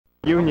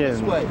Union.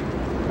 This way.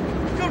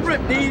 Good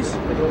rip, these.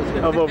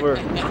 Of over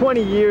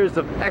 20 years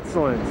of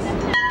excellence.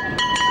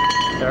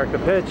 Eric the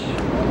pitch.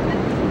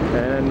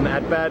 And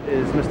at bat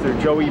is Mr.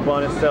 Joey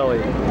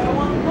Bonicelli.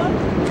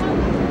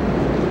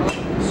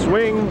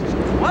 Swing.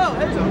 Wow,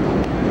 heads up.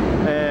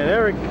 And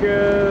Eric,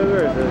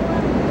 where is it?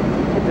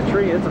 Hit the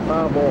tree, it's a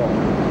foul ball.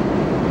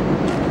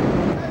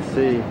 Let's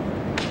see.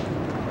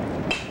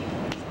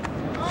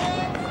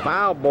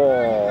 Foul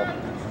ball.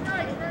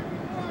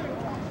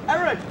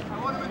 Eric!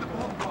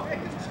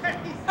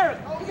 Eric,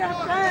 you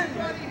got 10!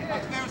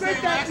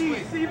 Straight that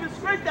knee, Steven,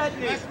 straight that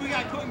knee! Last week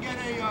I couldn't get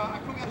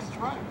a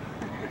strike.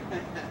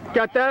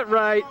 Got that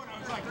right. I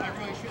was like, I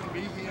really shouldn't be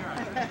here. I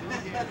shouldn't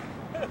be here.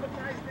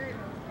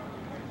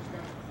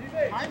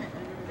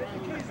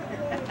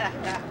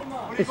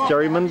 It's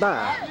Jerry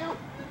Munda.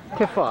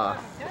 Kifa.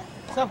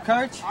 What's up,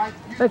 Curci?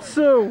 That's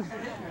Sue.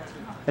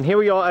 And here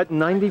we are at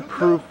 90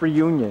 Proof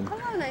Reunion.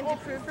 Hello, 90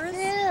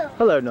 Proofers.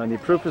 Hello, 90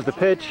 Proof is the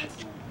pitch.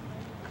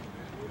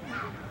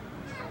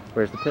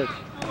 Where's the pitch?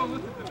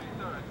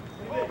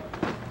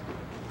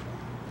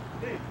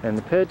 And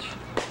the pitch.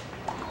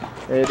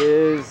 It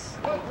is.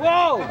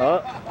 Whoa!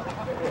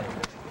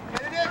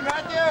 Get it in,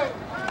 Matthew!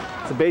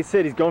 It's a base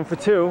hit. He's going for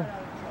 2.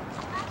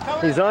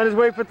 He's on his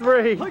way for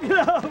 3. Look it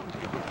up!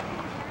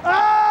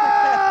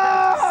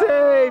 Ah!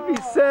 Save!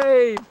 He's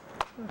saved!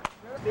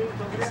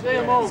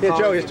 Yeah,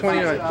 Joey, it's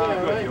 29.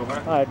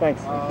 Alright,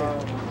 thanks.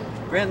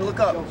 Brandon, look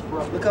up.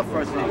 Look up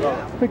first.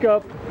 Pick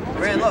up.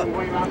 Brandon,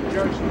 look.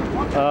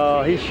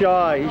 Oh, he's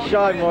shy. He's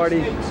shy,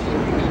 Marty.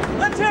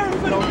 Let's hear him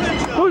for the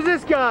picture. Who's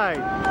this guy?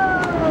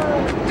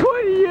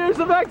 20 years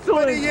of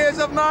excellence! 20 years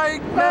of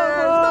nightmares!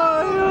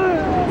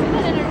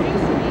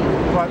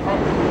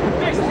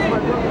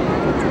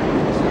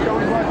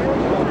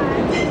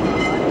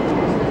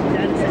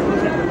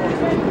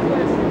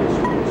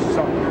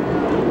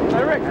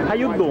 Eric, how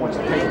you doing? She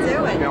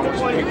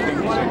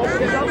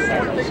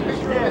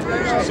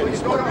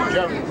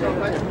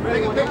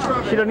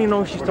doesn't even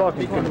know who she's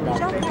talking to.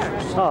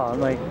 Oh, I'm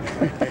like...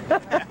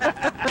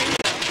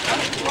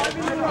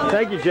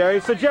 Thank you, Jerry.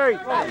 So Jerry,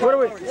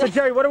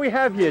 what do we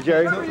have here,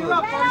 Jerry?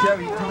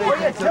 Jerry,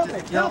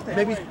 tilt it.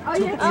 Maybe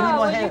you need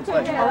more hands.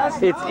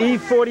 It's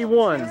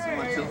E41.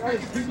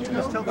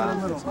 Just tilt it in the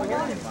middle.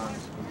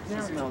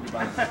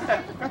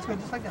 That's good,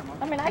 just like that, Mom.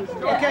 I mean, I can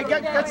Okay,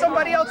 get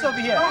somebody else over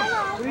here.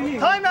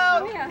 Time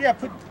out. Yeah,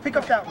 pick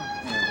up that one.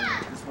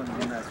 This one would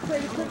be nice.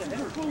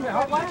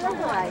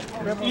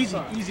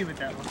 Easy with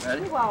that one.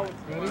 Ready? Wow.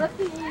 Let's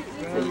see.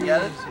 You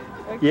get it?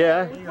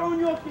 Yeah. Throwing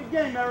you off your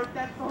game, Eric.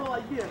 That's the whole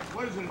idea.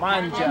 What is it?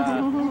 Mind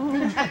job.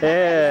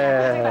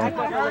 Yeah.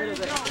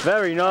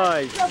 Very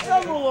nice.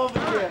 Over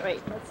here.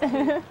 Wait.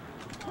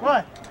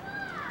 What?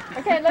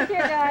 Okay, look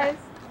here, guys.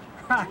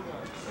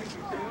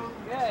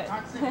 Good.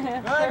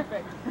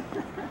 Perfect.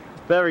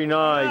 Very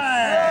nice.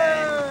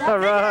 All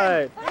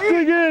right.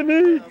 Dig in,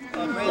 me.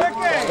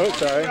 Oh,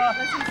 sorry.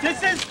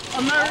 This is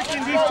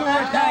American. These two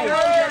are Italian.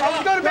 I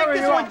was going to make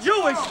this one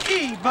Jewish,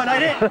 E, but I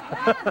didn't.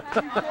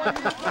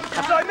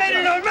 So I made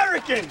it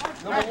American.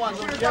 Number 1,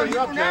 Jerry, you're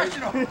up, Jerry.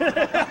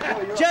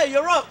 Jay,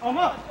 you're up. I'm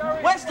up.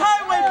 West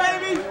Highway,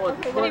 baby. Oh,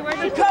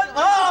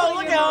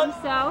 look at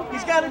him.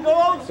 He's got to go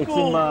old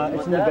school.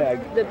 It's in the bag.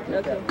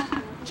 Okay.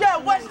 Jay,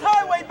 West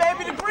Highway,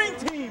 baby, the green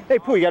team. Hey,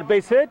 Pooh, you got a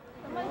base hit?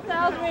 Someone's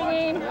bell's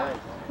ringing.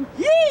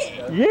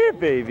 Yeah. Yeah,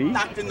 baby.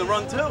 Knocked in the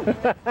run, too.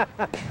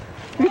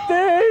 Look at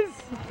this.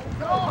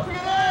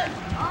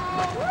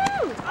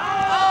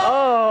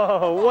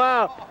 Oh,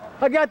 wow.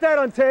 I got that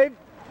on tape.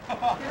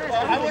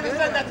 I would have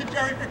said that to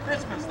Jerry for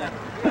Christmas then.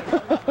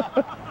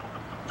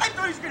 I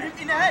thought he was going to hit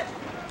me in the head.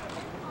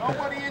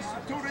 Nobody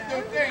instituted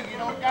their thing. You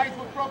know, guys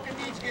with broken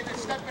knees get a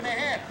step and a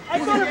half. I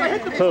thought if I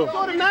hit the ball, it's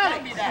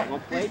automatic. He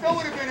still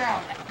would have been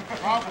out.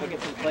 I'll get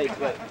some plates,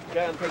 but go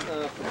and take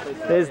some plates.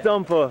 There's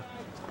Dumper.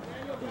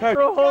 For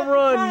a home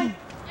run.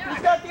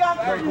 He's got the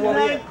opportunity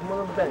tonight. Come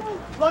on the bench.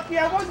 Lucky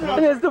I wasn't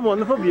And there's the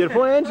wonderful,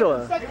 beautiful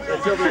Angela.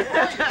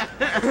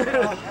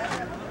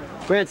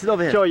 Brand, sit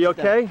over here. Joe, you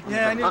okay?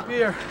 Yeah, I need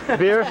beer.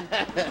 Beer?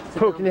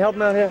 Pooh, can you help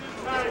him out here?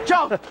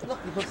 Joe!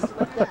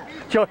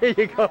 Joe, here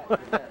you go.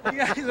 You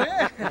guys are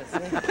here.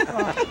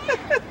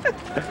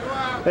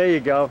 There you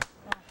go.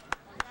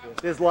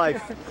 There's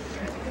life.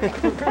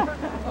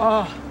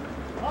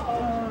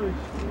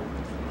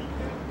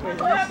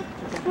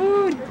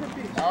 Food.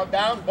 Now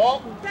down,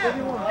 ball. Woo!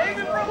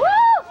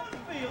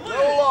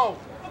 Low.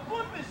 The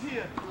flip is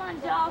here. Come on,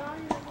 Joe.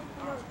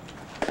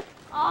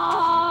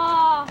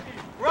 Oh.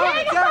 Run,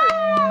 There you Jerry. go.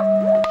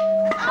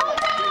 Oh,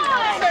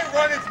 God. Say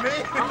run, it's me.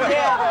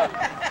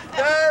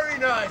 Very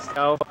nice.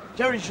 Oh,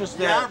 Jerry's just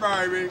Yeah,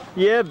 baby.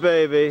 yeah,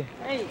 baby.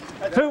 Hey.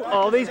 To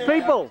all these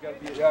people. Ready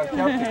to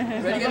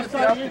get the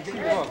field?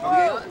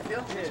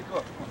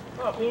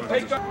 Can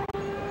you go?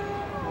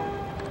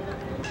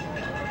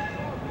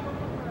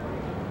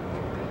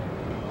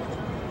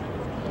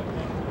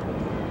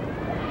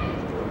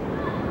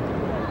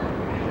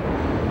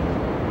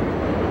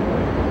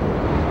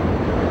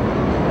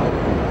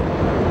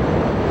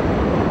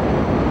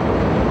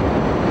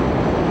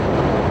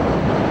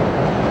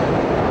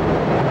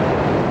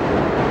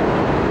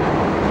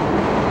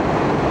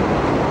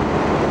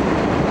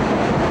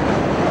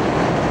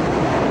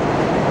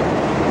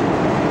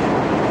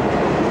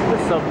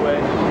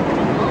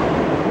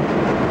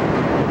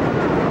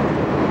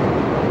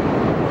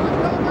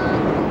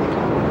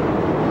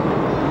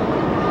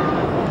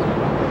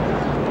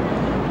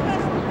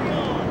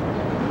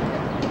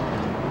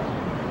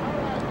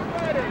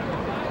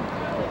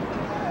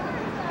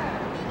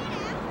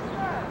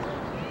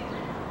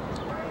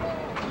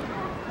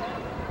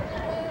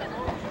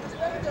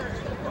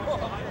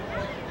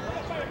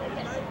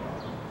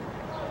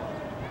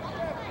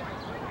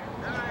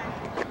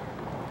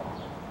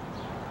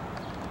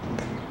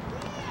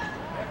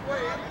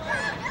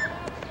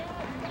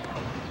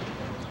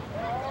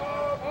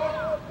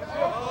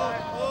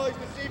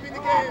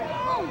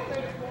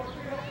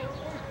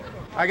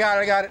 I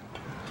got it.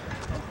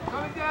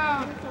 Coming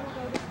down.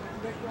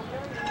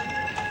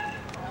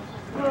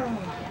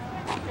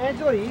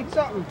 Angela, you eat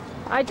something?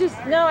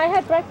 No, I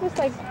had breakfast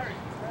like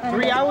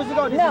 3 hours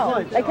ago? This is no,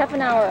 lunch. like half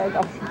an hour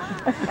ago.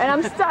 And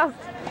I'm stuffed.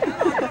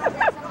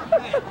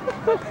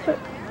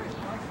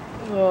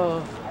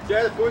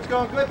 Yeah, the food's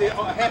going good. They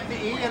have to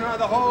eat and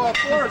the whole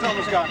floor is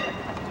almost gone.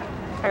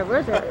 Alright,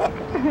 where's it?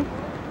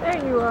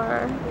 There you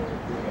are.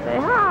 Say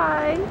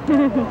hi.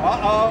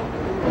 Uh-oh.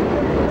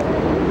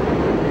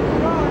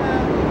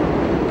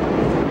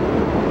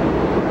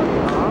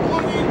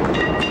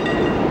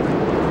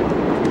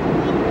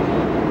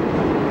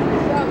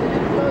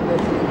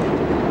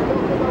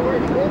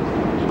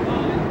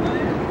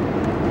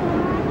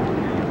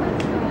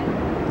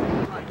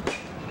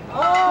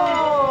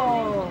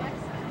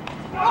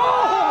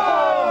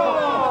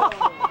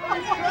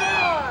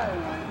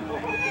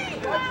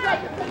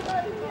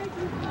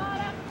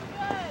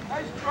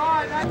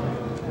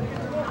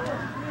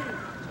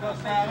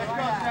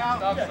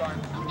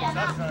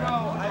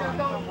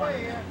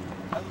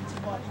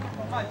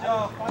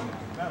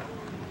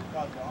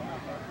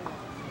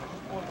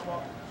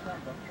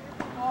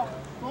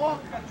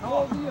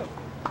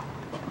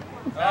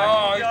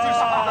 Oh, he's too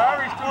smart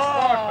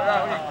for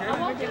that.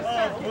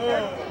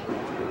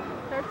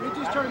 He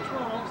just turned 12.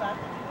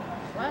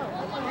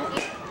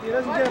 He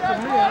doesn't get it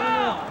from me. I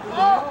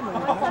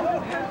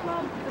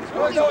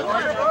don't know.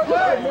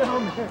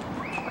 Damn.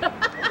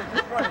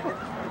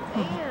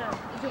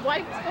 Is your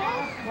wife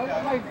gone? My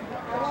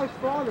wife's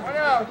father. Oh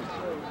yeah.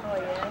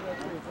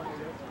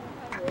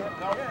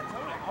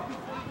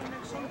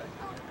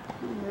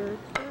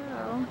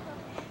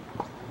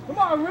 Come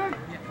on, Rick.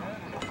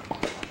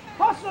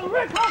 Hustle,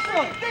 Rick,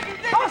 hustle.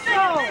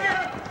 Hustle.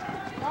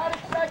 90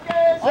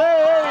 seconds.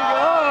 There you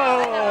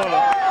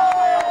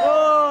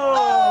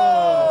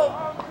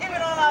go. Give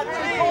it all out to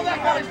me. Call that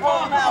guy's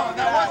father out.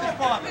 That was his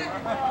father.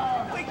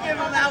 We give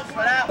him out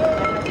for that one.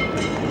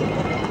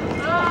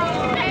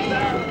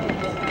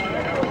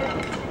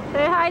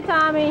 Say hi,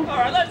 Tommy. All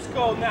right, let's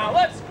go now.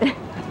 Let's go.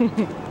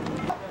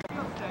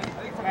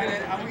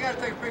 We got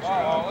to take a picture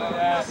of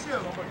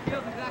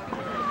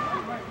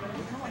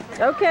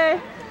Okay.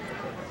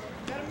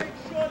 Gotta make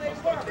sure they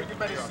work. You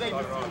better save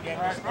your food again.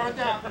 Coming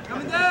down.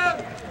 Coming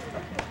down.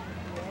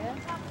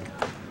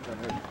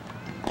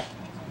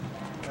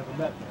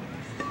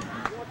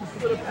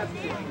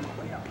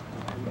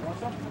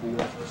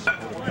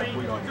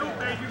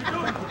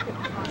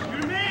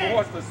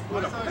 What's the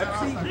split of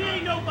Pepsi? He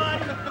ain't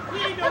nobody. He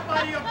ain't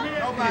nobody up here.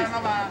 Nobody.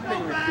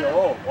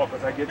 Oh,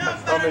 because I get my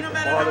stomach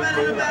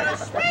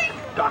bothers me.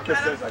 Doctor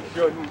says I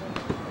shouldn't.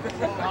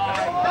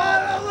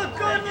 Oh, look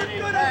good, look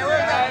good. I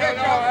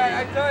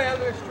tell you, I'm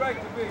going to strike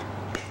to me.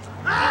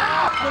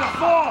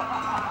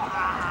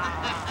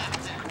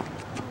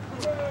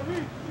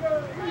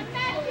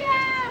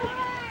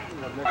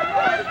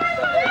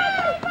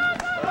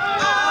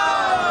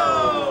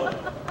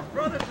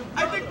 Brother,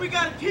 I think we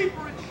got a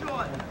keeper in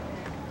short.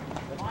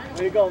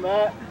 There you go,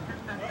 Matt.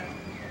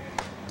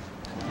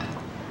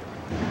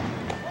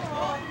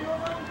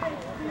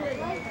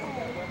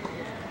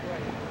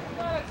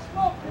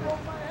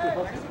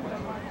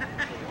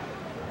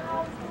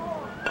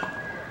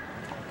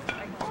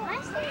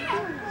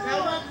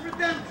 Hell up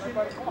redemption.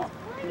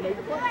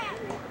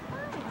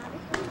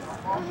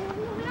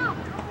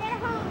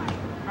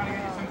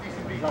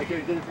 Like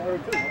you did it for her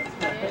too. It's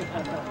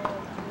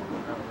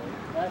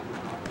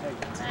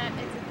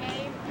a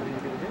game.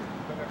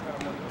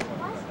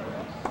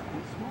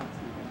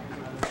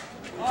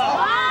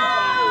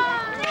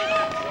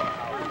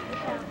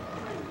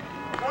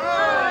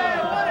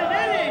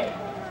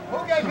 Who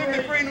gave him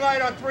the green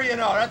light on 3-0?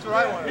 That's what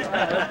I want to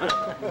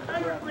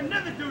know. We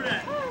never do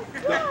that.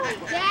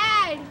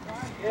 Dad!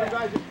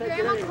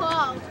 Grandma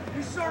called.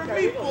 We saw a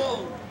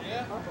meatball.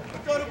 Yeah? I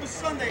thought it was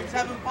Sunday. He was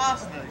having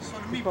pasta. He saw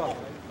the meatball.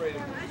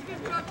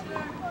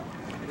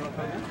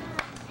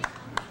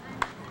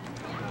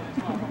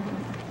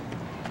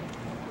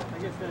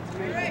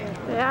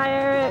 Say hi,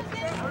 Eric.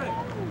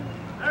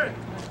 Eric.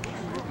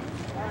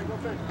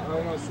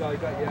 Oh, no, Sally,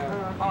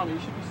 yeah. Tommy, you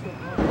should be still.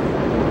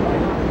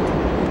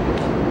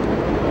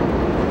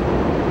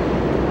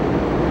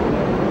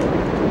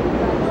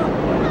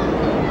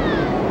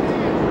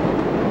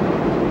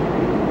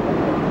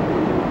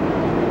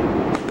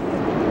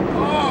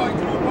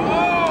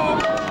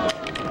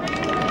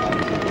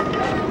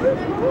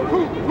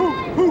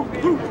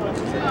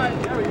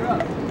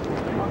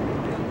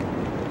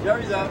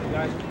 Jerry's up.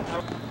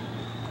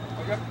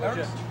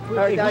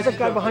 Hey, who's that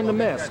guy behind the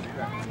mask?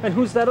 And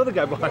who's that other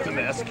guy behind the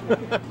mask?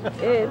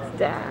 It's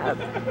Dad.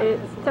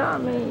 It's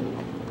Tommy.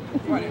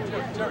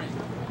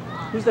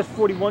 Who's that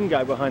 41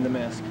 guy behind the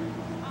mask?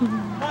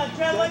 Come on,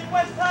 Jet Lake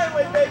West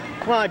Highway, baby.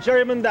 Come on,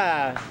 Jerry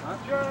Manda.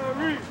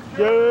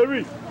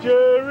 Jerry.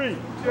 Jerry.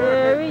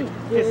 Jerry.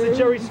 It's the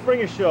Jerry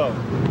Springer Show.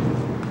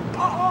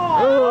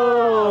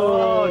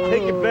 Oh,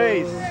 take your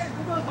base.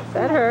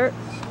 That hurt.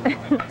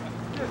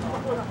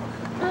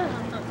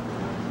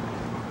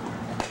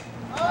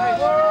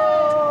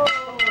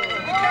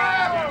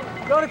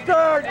 Go to a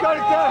turn! Got a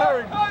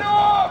turn!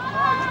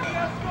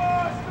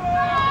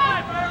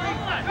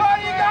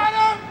 You got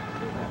him!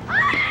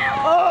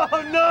 Oh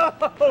no!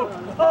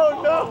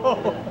 Oh no!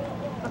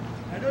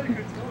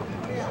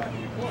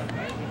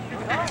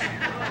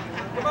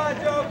 Come on,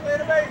 Joe, play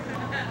the base.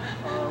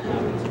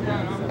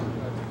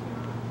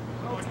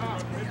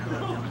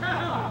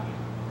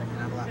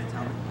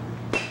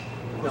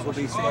 Because we'll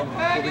be sitting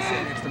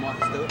next to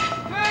Marcus Stewart.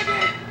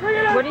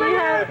 What do you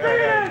have?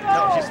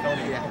 No, she's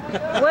filming,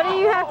 yeah. What do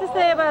you have to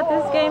say about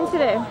this game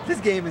today?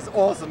 This game is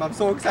awesome. I'm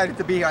so excited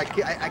to be here. I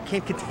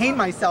can't contain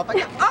myself.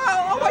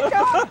 Oh my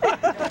God!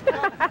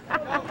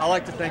 I'd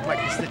like to thank my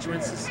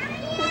constituents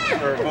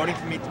for voting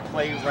for me to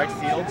play right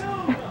field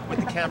with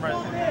the camera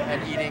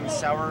and eating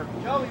sour.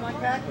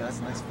 Yeah, that's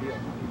a nice field.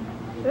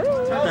 I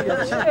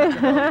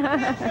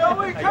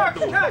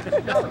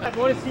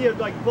want to see it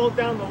like bolt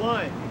down the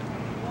line.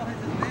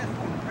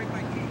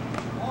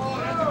 Oh,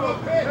 that's a good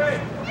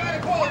pitch. Gotta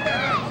call it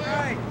that. All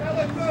right. That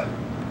looks good.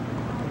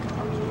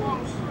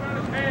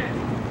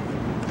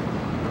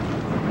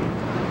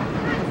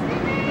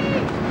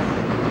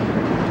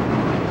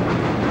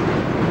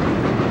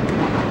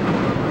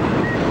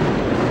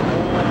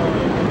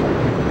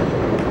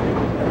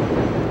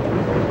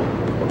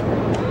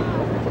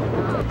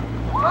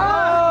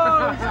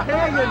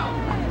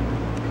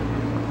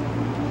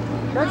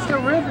 That's the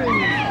ribbon.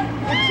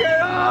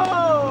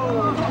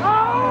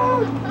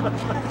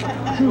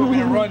 We'll be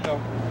a run,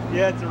 though.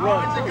 Yeah, it's a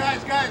run.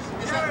 Guys,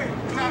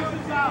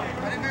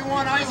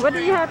 What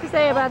do you have to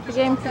say about the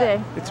game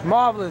today? It's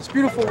marvelous.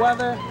 Beautiful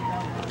weather.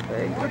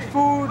 Good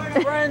food.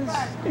 Friends.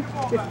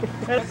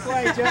 That's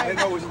right, Jack. I didn't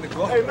know it was in the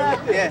glove.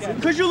 Yeah.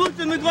 Because you looked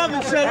in the glove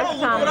and said, oh,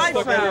 look what I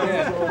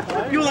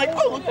found. You were like,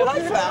 oh, look what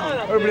I found.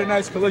 It would have been a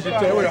nice collision,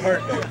 too. It would have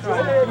hurt.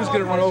 He was going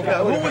to run over.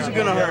 Who was it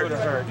going to hurt?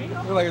 It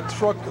was like a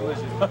truck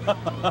collision.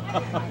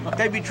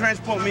 They'd be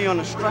transporting me on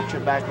a stretcher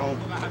back home.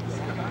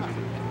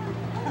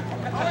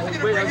 Hi,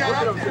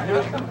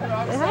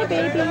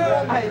 baby.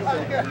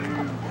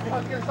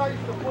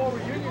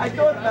 I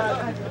thought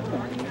about it.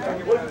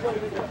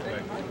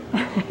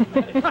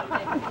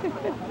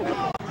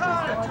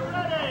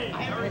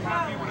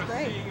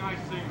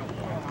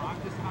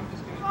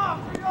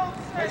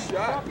 Nice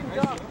shot.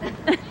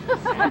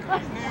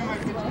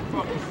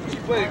 She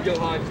played at Gil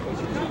Hines.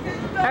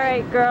 All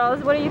right,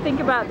 girls, what do you think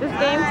about this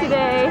game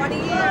today? 20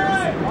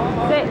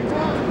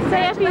 years.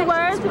 Say a few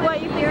words of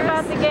what you think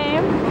about the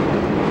game.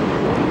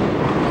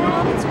 In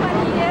all the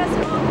 20 years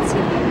and all the teams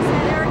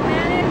that Eric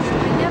managed, I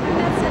never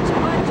met such a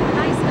bunch of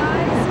nice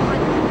guys on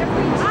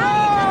every team.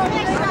 Oh,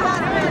 Mr.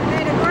 Husband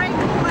made a great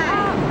play.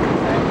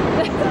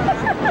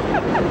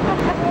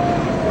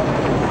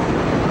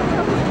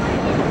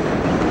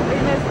 We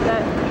missed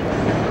it.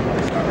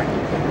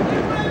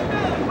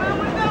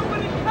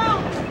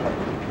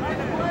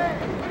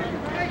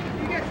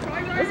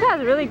 This has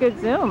really good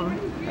zoom.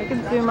 I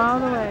can zoom all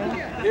the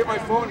way. Hear my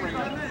phone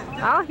ringing.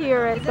 I'll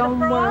hear it, don't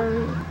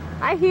worry.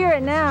 I hear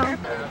it now.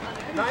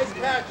 Nice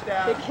catch,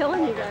 Dad. They're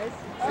killing you guys.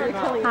 They're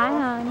killing you. Hi,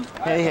 hon.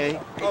 Hey, hey.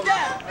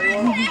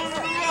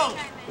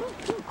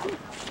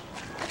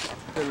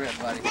 Good rip,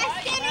 buddy.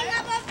 Just getting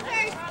up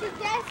first to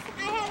guess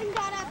I haven't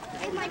got up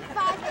in like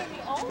 5 minutes.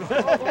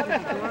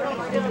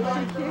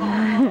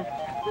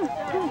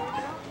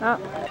 Oh.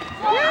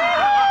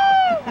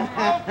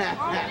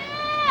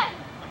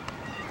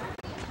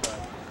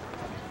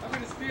 I'm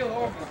going to steal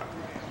over.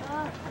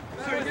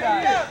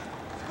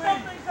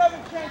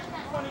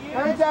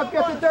 Hands up,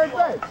 get to third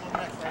base.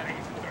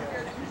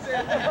 The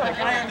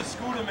guy on the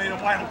scooter made a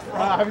wild throw.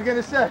 I was going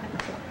to say.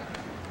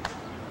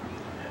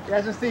 He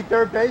hasn't seen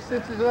third base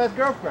since his last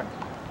girlfriend.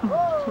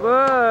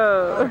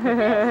 Whoa.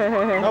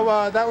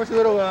 No, that was a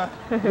little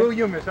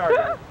humor, sorry.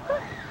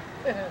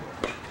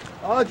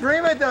 Oh,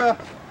 dream it, though.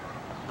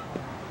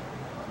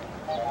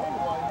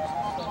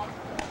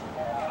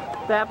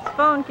 Zap's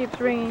phone keeps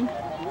ringing.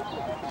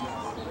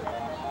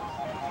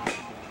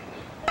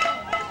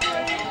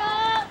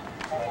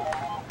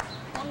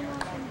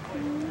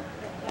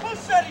 Who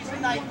said he's a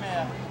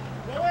nightmare?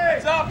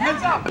 Heads up,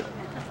 heads up!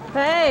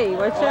 Hey,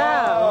 watch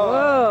out.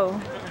 Whoa.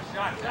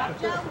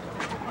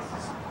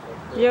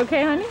 You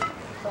okay, honey? I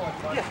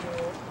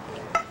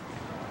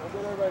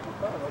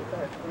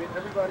mean,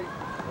 everybody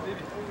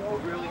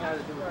really had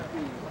to do with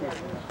speed.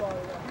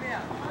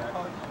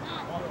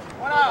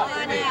 One out.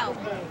 Hey, how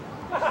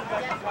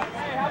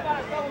about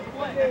a double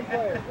play? Game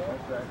player.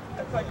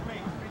 That's like me.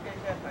 3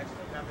 games after I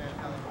still got me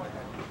another point.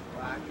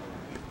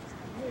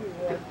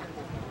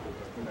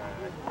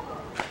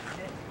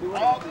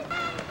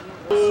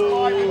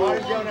 Why are you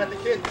yelling at the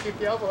kids to keep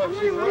the elbow up? So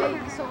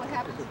what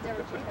happens to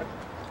Derek Jeter?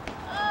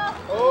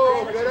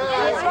 Oh, good eye.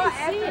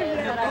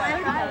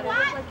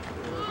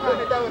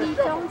 He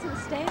fell into the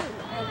stand.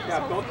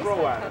 Yeah, don't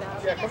throw at it.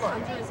 Yeah, come on.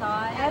 Under his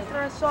eye. After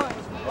I saw it.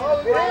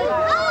 Oh,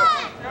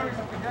 yeah.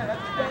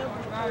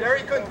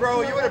 Jerry couldn't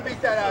throw. You would have beat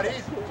that out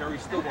easy. Jerry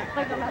still won't.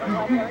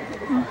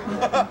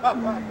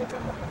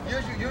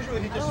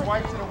 Usually he just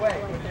swipes it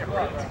away.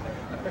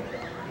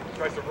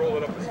 Tries to roll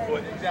it up his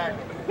foot.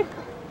 Exactly.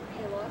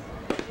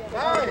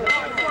 I'm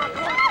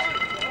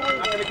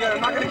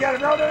not gonna get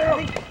it. No.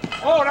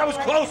 Oh, that was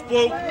close,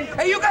 Blue.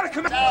 Hey, you gotta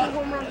come out. 2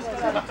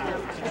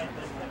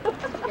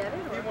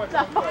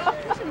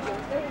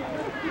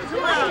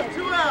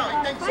 out.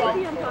 I think so.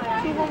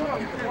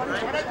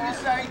 Whatever you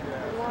say.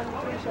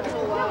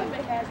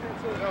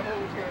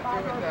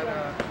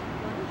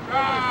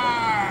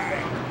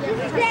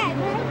 He's dead.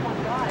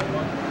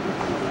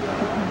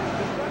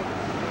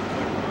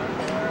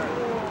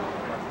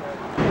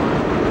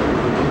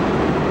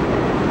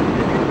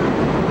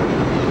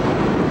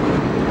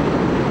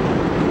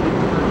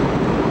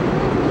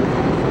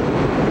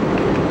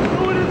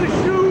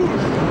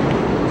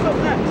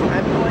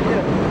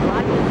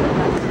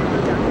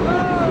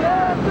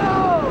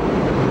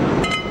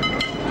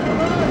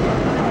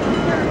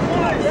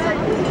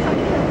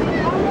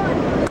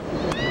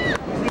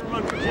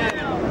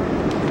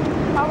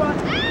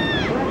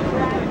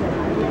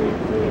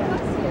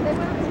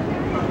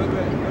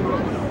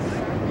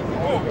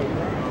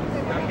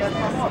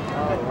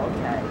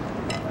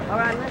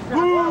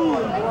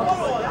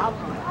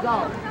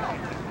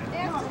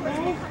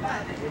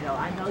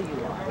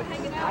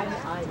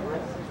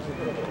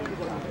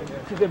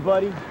 You good,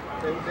 buddy?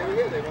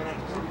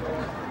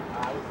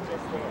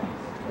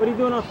 What are you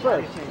doing on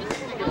first?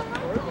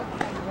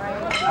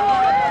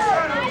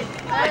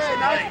 Hey,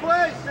 nice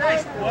play, Sid.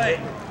 Nice play.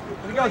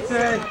 Here we go,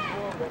 Sid.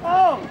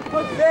 Oh,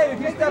 look, Sid, if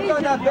you stepped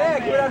on that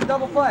bag, you would have a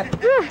double play.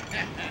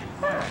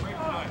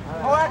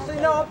 Oh,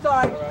 actually, no, I'm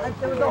sorry.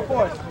 There was no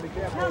force.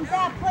 No,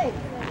 bad play.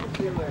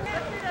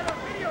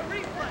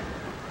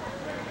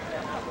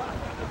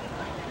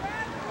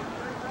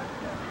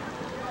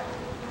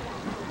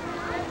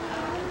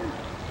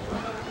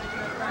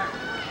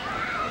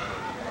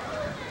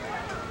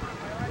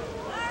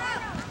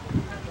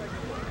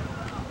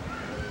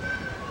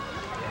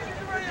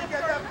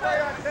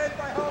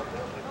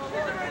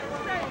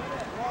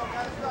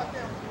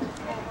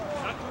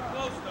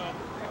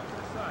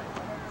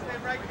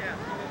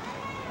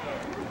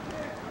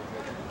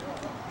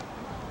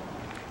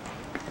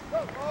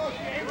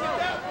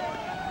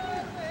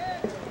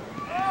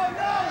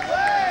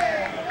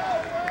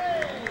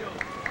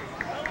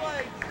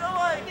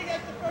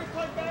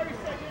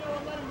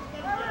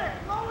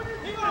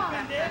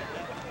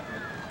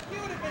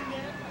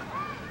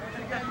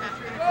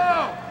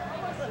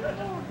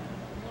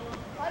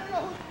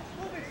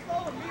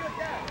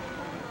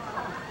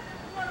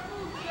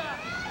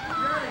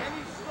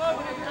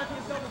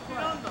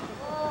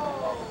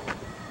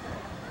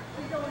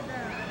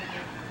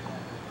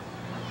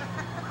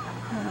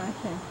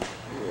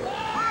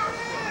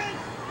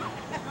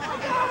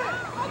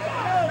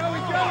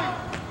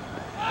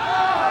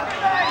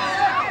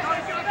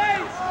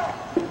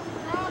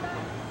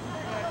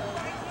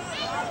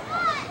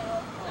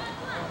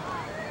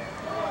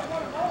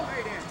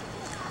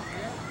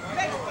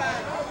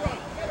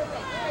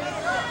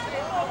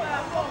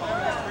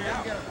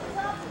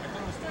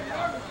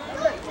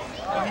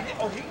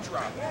 Oh, he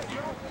dropped.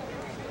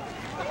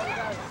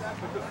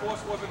 But the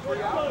force wasn't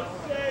 3 out.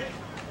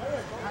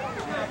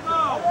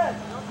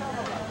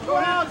 Go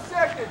down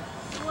second.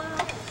 You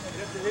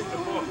have to hit the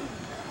book.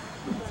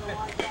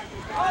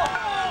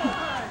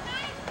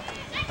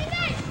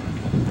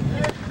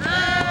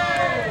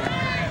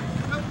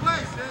 Good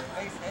play, Sid.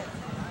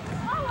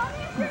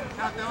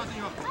 That wasn't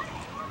your fault.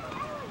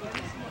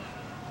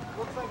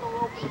 Looks like a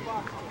rope in the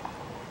box.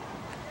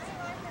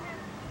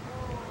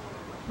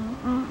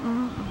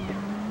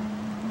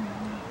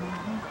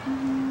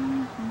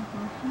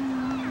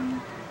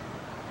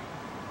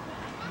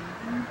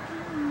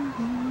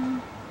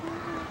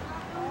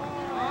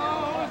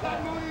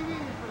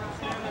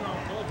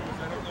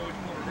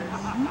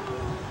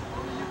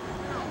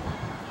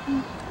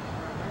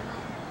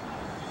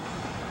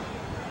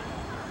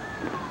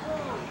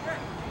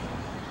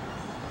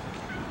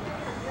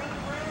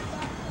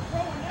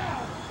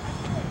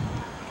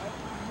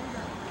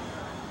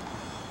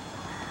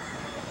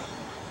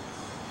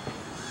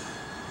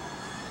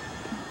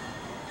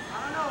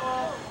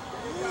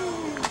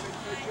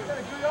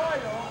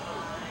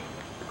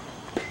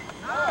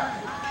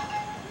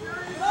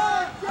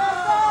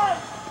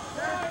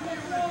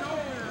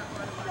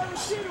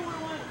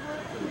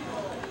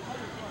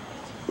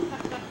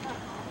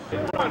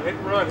 Hit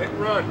and run, hit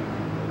and run.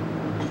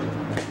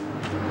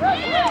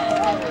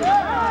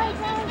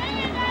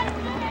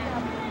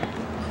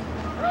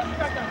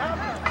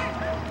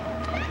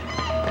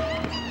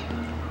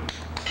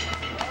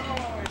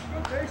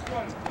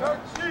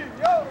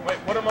 Wait,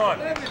 put him on.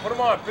 Put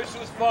him on. Pitch to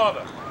his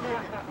father.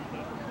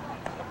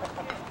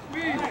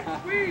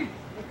 Squeeze.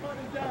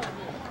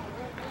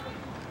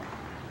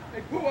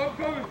 Hey, Pooh, I'm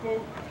coming,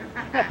 Pooh.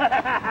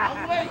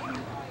 I'm waiting.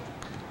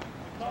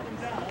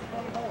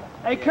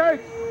 Hey,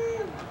 Kurt.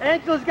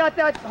 Angela's got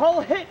that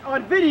whole hit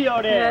on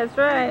video there. That's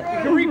right.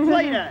 You can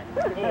replay that.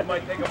 Oh, it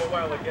might take him a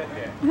while to get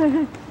there.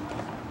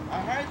 I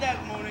heard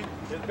that, Mooney.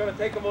 It's going to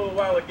take him a little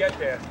while to get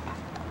there.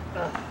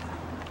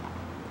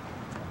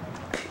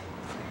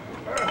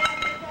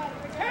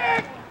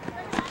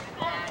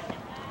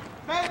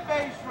 Fan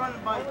base running. want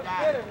to bite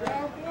that.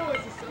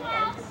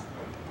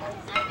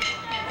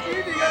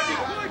 Stevie, you gotta be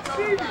quick,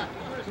 Stevie!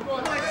 Come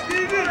on,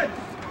 Stevie!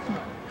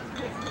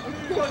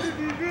 Come on,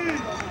 Stevie!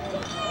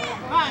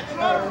 Matt,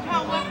 try to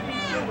count left me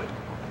do it.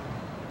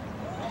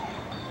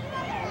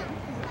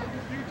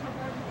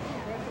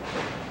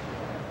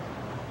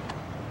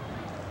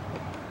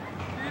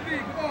 Stevie,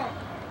 come on!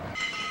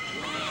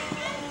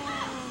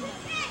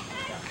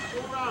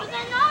 I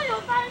know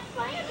you'll find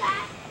explain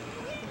that.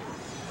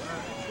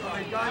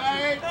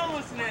 Hey, don't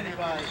listen to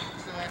anybody.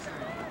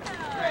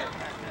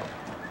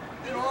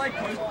 You don't like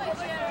me? Is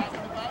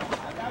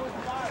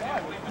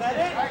that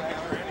it?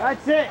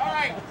 That's it. All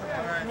right.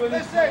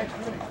 Listen.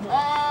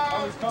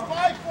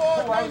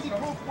 5-4, 90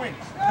 proof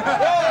wins.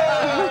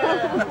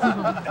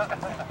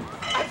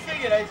 I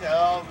figured, I said,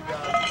 oh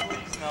God,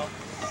 please no.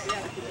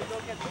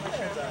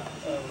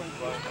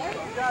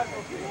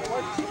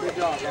 Good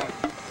job,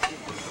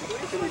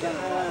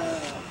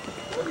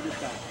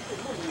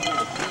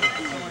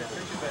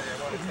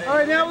 All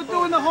right, now we're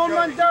doing the home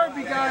run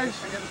derby, guys.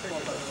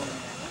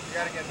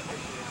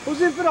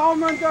 Who's in for the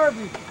home run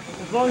derby?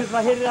 As long as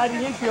I hit it out of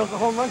the infield, it's a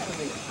home run for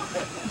me.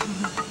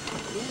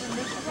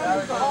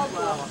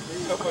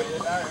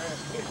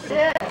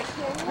 Yeah,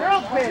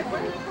 girl pit.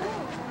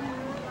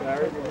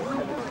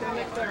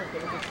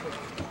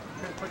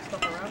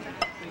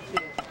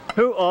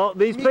 Who? All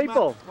these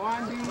people?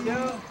 1,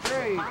 2,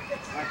 3.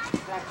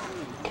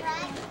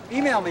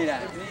 Email me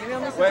that. Can you email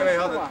me something? Wait,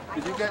 hold on.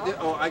 Did you get?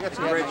 Oh, I got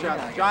some great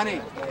shots.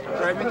 Johnny,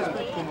 drive me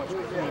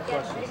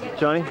this.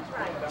 Johnny,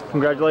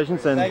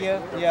 congratulations and. Thank you.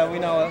 Yeah, we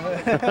know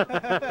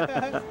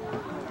it.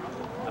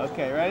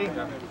 Okay, ready?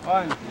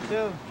 1,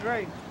 2,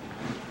 3.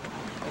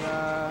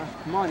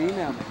 Come on,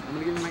 email me. I'm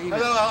gonna give you my email.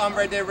 Hello, I'm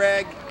right there,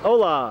 Reg.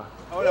 Hola.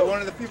 Oh, no, one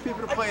of the few people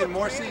to play in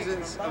more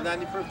seasons of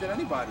 90 proof than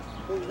anybody.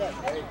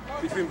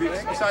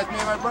 Besides me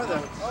and my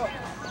brother.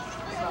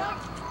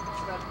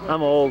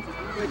 I'm old.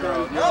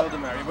 Girl, you're older,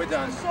 Mary. We're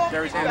done.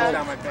 Jerry's handing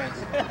down my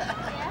pants.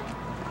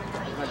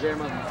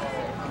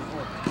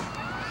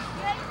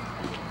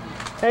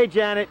 Hey,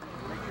 Janet.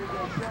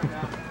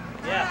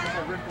 Yeah.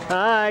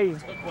 Hi.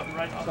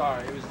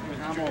 Sorry, it was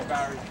too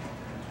embarrassing.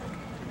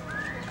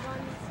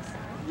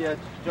 Yeah,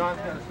 John's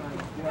got to sign it.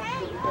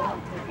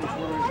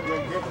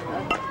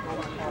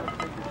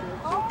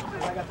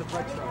 I got the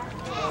break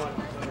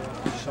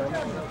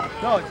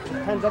No,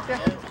 hands up there.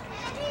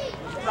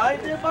 Right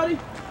there, buddy.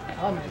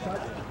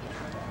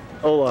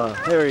 Hola.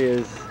 There he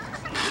is.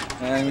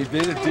 And we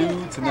bid it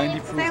due to 90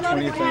 proof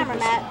 20th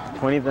anniversary.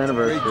 20th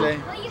anniversary. Great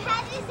day.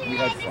 We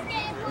had fun.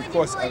 Of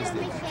course, I was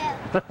there.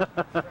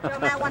 Joe,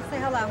 Matt wants to say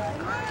hello.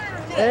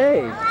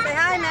 Hey. Say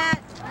hi, Matt.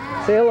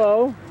 Say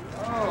hello.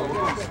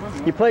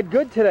 You played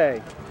good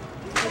today.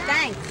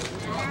 Thanks.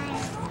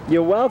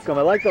 You're welcome.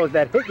 I like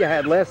that hit you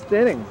had last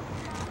inning.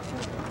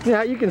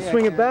 Yeah, you can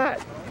swing a bat.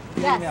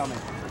 Yes.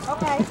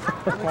 Okay.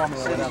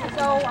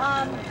 So,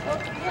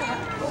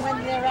 when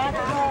they're at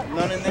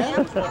None in there?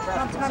 come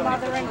to my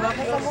mother and look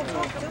at them, we'll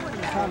talk to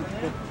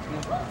it.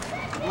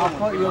 I'll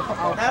put you.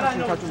 I'll That I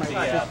know touch my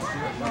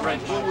the red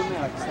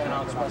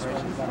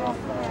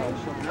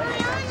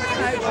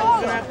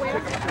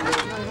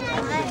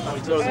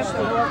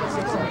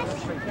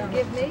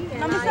Give me.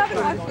 Number 7,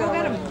 let's go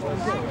get him.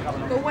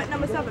 Go what,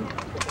 number 7?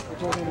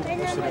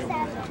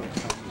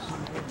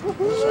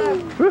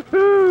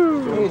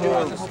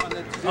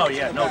 Oh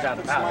yeah, no doubt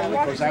about it.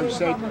 Because I'm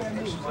so...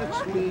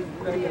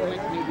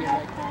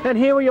 And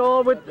here we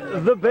are with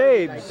the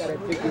babes.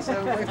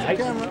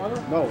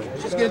 No.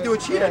 She's going to do a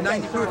cheat at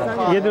 90 proof. You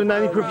gonna do a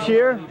 90 proof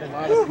shear?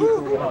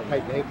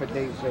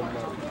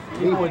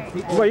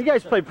 Well, you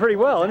guys play pretty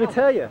well, let me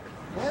tell you.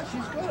 Yeah,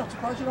 she's good. I'm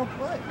surprised you don't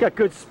play. Got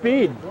good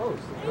speed.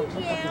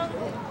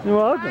 You're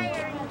welcome.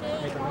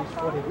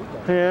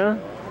 Yeah.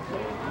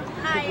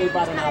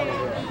 About an hour.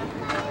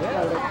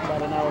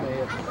 About an hour and a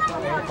half.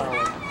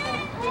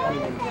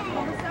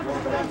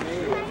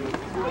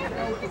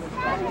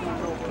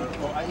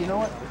 You know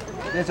what?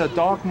 There's a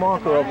dark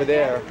marker over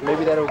there.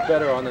 Maybe that'll look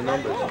better on the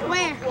numbers.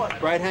 Where?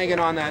 Right hanging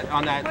on that.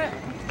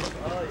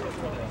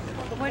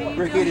 What are you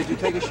Ricky, doing? did you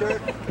take a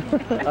shirt?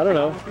 I don't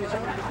know.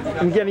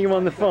 I'm getting you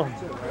on the phone.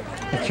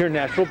 It's your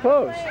natural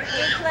pose.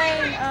 We're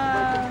playing,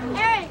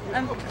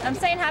 I'm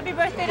saying happy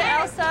birthday to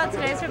Elsa.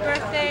 Today's her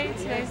birthday.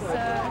 Today's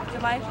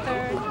July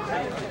 3rd,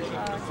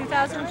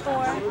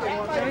 2004.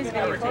 Jerry's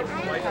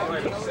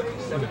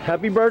videotaping.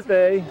 Happy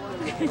birthday.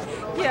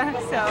 Yeah,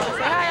 so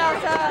say hi,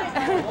 Elsa.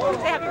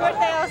 Say happy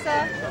birthday, Elsa.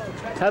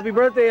 Happy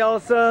birthday,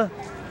 Elsa.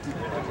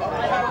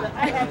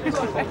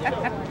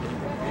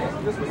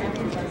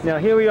 Now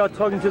here we are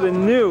talking to the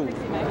new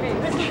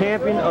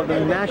champion of the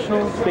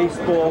National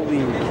Baseball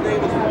League.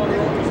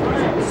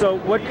 So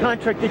what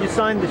contract did you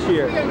sign this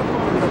year?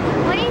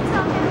 What are you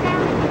talking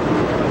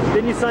about?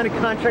 Didn't you sign a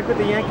contract with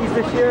the Yankees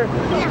this year?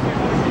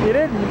 No. You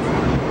didn't?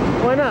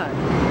 Why not?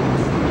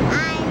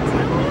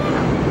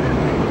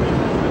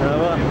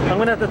 Well, I'm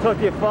going to have to talk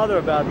to your father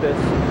about this.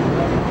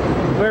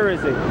 Where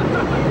is he?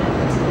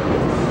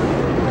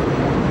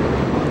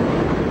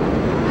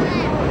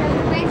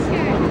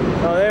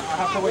 Oh, there.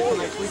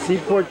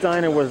 Seaport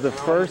Diner was the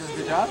first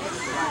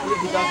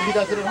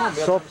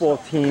softball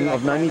team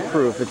of 90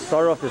 proof. It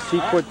started off as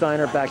Seaport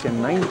Diner back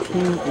in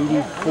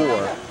 1984.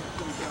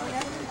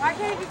 Why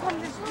can't you come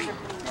this week?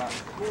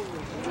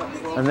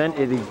 And then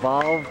it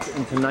evolved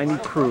into 90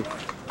 proof.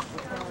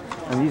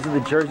 And these are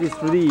the jerseys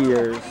through the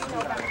years.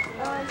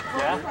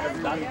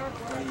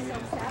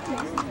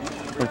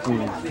 With some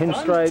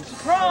pinstripes.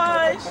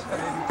 Surprise!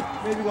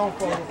 Maybe going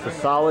forward. The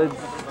solids.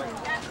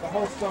 The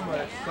whole summer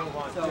it's so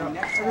hot. You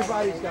know,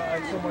 everybody's got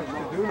like so much to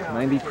do now.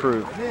 90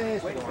 proof.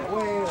 This, they go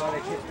away, or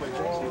they kids play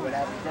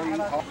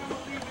ball.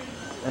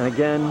 And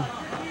again,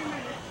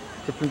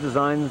 different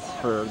designs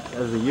for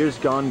as the years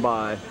gone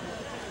by.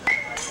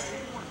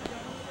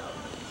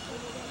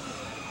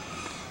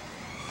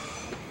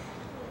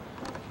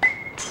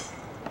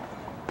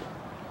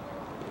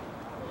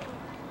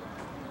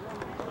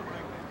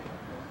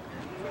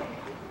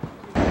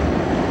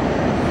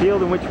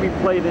 Field in which we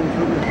played in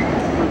through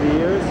the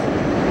years.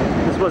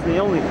 This wasn't the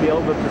only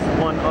field, but just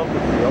one of the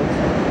fields.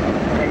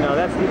 And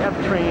that's the F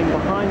train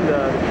behind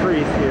the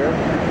trees here.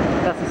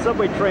 That's the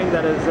subway train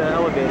that is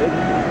elevated,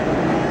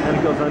 and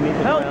it goes underneath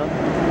the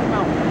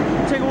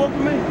ground. Take a walk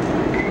with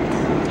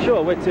me.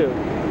 Sure, where to?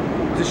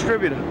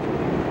 Distributor.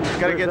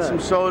 Gotta get some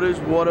sodas,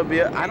 water,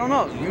 beer. I don't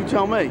know. You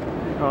tell me.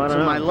 Oh, I don't know.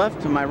 To my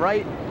left, to my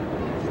right.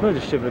 There's no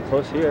distributor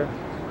close here.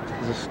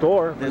 There's a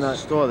store. There's a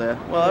store there.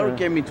 Well, it'll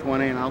give me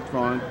 20 and I'll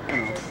throw in, you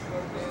know.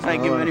 I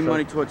ain't giving any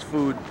money towards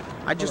food.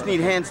 I just need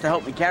hands to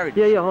help me carry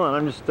this. Yeah, hold on.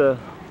 I'm just,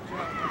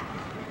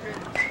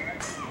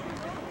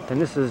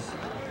 and this is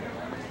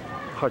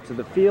parts of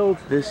the field.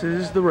 This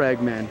is the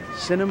Ragman.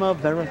 Cinema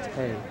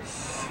Verite.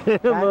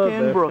 Cinema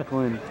Back in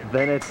Brooklyn.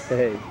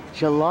 Verite.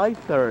 July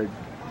 3rd,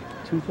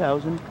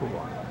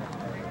 2004.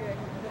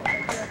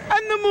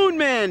 And the Moon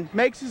Man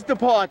makes his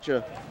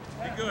departure.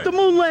 The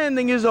moon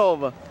landing is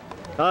over.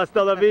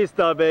 Hasta la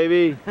vista,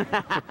 baby.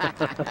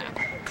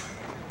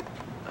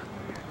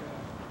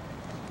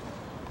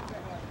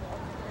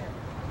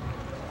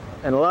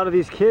 And a lot of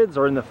these kids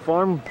are in the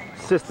farm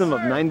system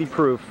of 90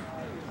 proof.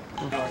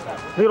 Look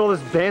at all this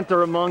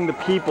banter among the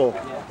people.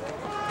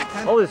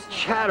 All this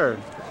chatter.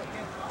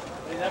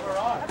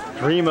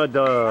 Prima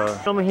da.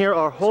 Some here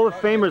are Hall of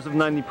Famers of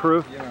 90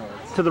 proof.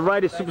 To the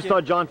right is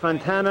superstar John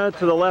Fontana.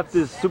 To the left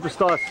is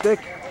superstar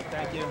Stick.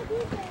 Thank you.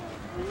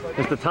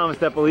 Mr. Thomas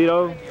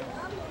DePolito.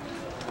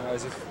 It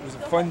was a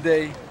fun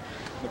day in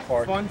the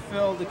park.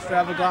 Fun-filled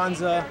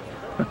extravaganza,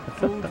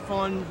 food,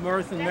 fun,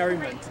 mirth, and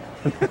merriment.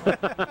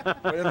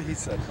 Whatever he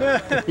said.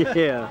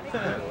 Yeah,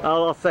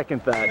 I'll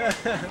second that.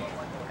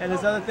 And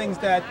there's other things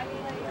that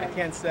I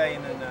can't say,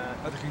 and then.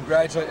 I'd like to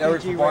congratulate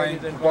Eric for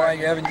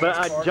buying Avenue But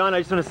West Park. John, I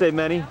just want to say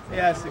many.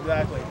 Yes,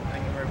 exactly.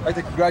 Thank you very I'd much. like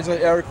to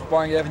congratulate Eric for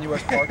buying Avenue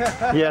West Park.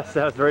 Yes,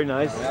 that was very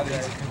nice. Now that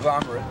he's a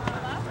conglomerate.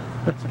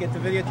 Did you get the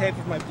videotape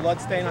of my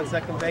blood stain on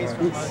second base?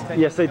 From, 10 Yes, I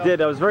years ago? did.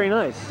 That was very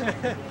nice.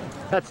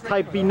 That's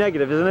type B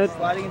negative, isn't it?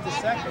 Sliding into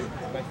second.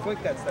 My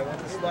foot got stuck. I went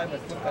to slide, my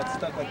foot got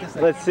stuck like this.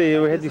 Let's see.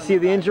 Did you see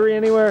the injury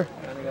anywhere?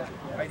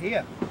 Right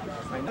here.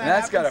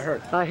 That's got to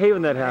hurt. I hate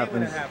when that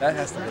happens. That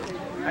has to hurt.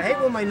 I hate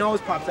when my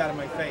nose pops out of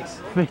my face.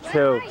 Me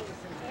too.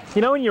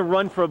 You know when you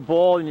run for a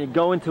ball and you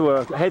go into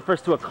head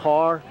first to a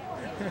car?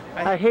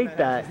 I hate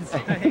that.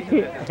 I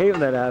hate when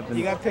that happens.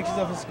 You got pictures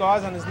of his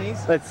scars on his knees?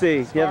 Let's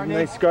see. You have a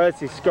nice scar. Let's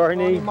see. Scar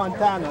knee.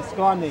 Montana,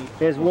 scar knee.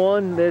 There's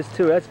one. There's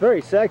two. That's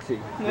very sexy.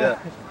 Yeah.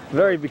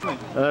 Very big. I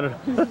don't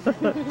know.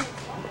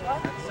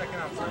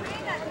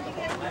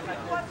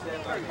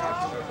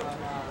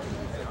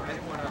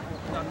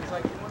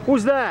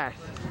 Who's that?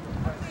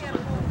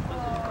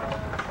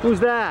 Who's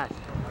that?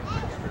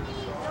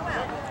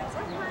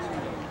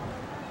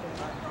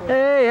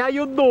 Hey, how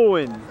you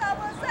doing?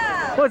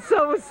 What's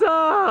up? What's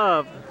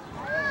up?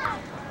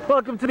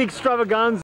 Welcome to the extravaganza.